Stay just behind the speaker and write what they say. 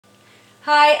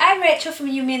Hi, I'm Rachel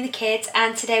from Umeandthekids,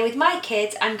 and today with my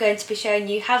kids I'm going to be showing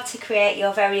you how to create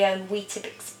your very own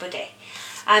Weetabix buddy.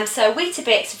 So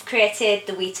Weetabix have created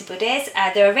the Weetabuddies.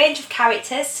 They're a range of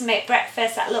characters to make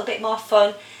breakfast a little bit more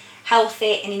fun,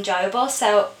 healthy and enjoyable.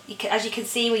 So as you can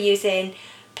see, we're using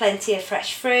plenty of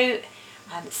fresh fruit,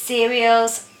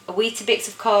 cereals, a Weetabix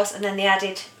of course, and then they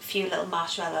added a few little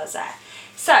marshmallows there.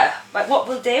 So what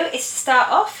we'll do is to start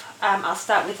off, I'll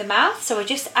start with the mouth. So we're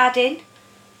just adding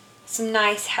some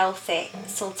nice healthy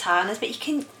sultanas, but you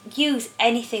can use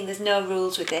anything, there's no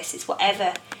rules with this, it's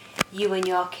whatever you and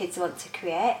your kids want to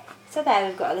create. So there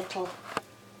we've got a little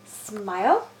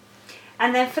smile.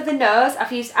 And then for the nose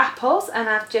I've used apples, and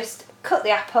I've just cut the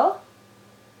apple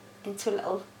into a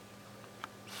little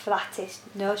flattish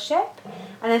nose shape.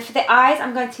 And then for the eyes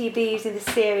I'm going to be using the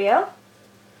cereal.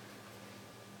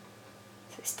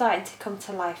 So it's starting to come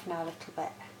to life now a little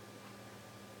bit.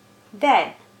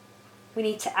 Then we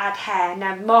need to add hair.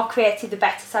 Now, more creative the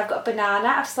better. So I've got a banana,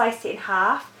 I've sliced it in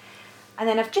half, and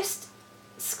then I've just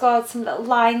scored some little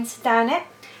lines down it.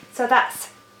 So that's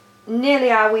nearly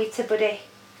our Weetabuddy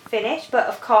finished, but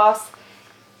of course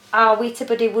our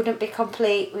Weetabuddy wouldn't be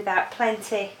complete without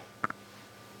plenty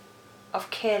of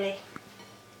curly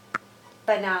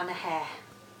banana hair.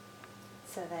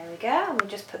 So there we go, and we'll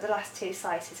just put the last two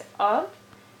slices on.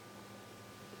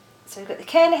 So we've got the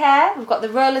curly hair, we've got the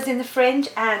rollers in the fringe,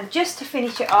 and just to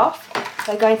finish it off,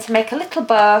 we're going to make a little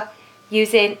bow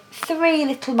using 3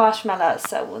 little marshmallows.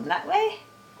 So one that way,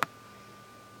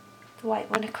 the white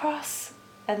one across,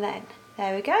 and then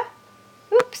there we go.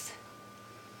 Oops.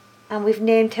 And we've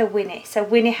named her Winnie. So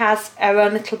Winnie has her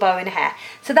own little bow in her hair.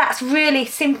 So that's really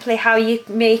simply how you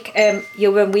make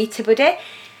your own Weetabuddy.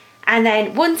 And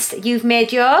then once you've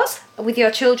made yours with your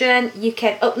children, you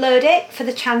can upload it for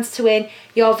the chance to win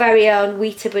your very own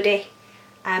Weetabuddy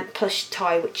plush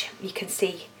toy, which you can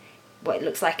see what it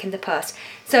looks like in the post.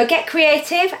 So get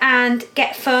creative and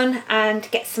get fun and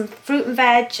get some fruit and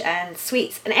veg and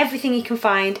sweets and everything you can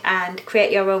find and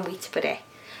create your own Weetabuddy.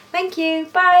 Thank you,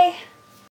 bye.